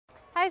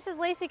Hi, this is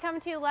Lacey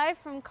coming to you live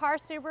from Car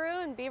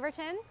Subaru in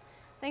Beaverton.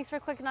 Thanks for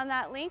clicking on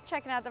that link,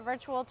 checking out the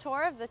virtual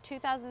tour of the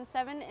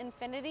 2007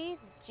 Infiniti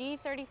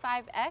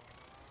G35X.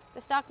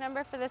 The stock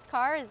number for this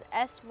car is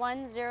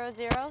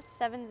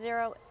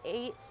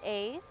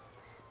S100708A.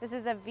 This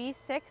is a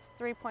V6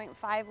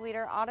 3.5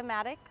 liter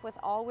automatic with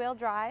all-wheel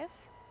drive.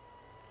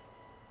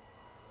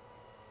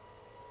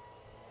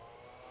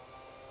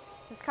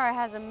 This car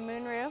has a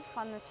moonroof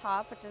on the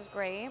top, which is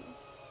great.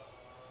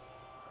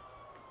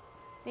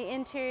 The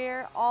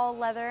interior, all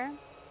leather,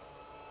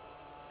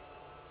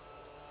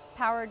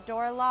 power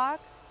door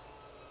locks,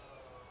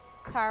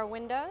 power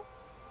windows.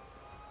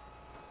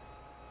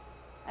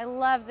 I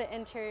love the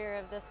interior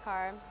of this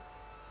car.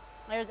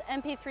 There's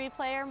MP3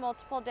 player,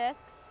 multiple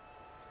discs,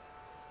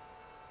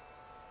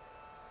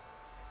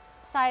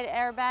 side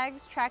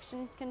airbags,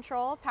 traction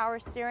control, power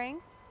steering.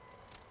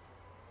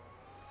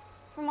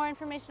 For more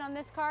information on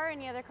this car or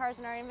any other cars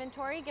in our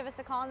inventory, give us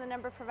a call on the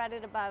number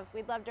provided above.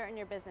 We'd love to earn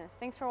your business.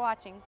 Thanks for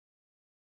watching.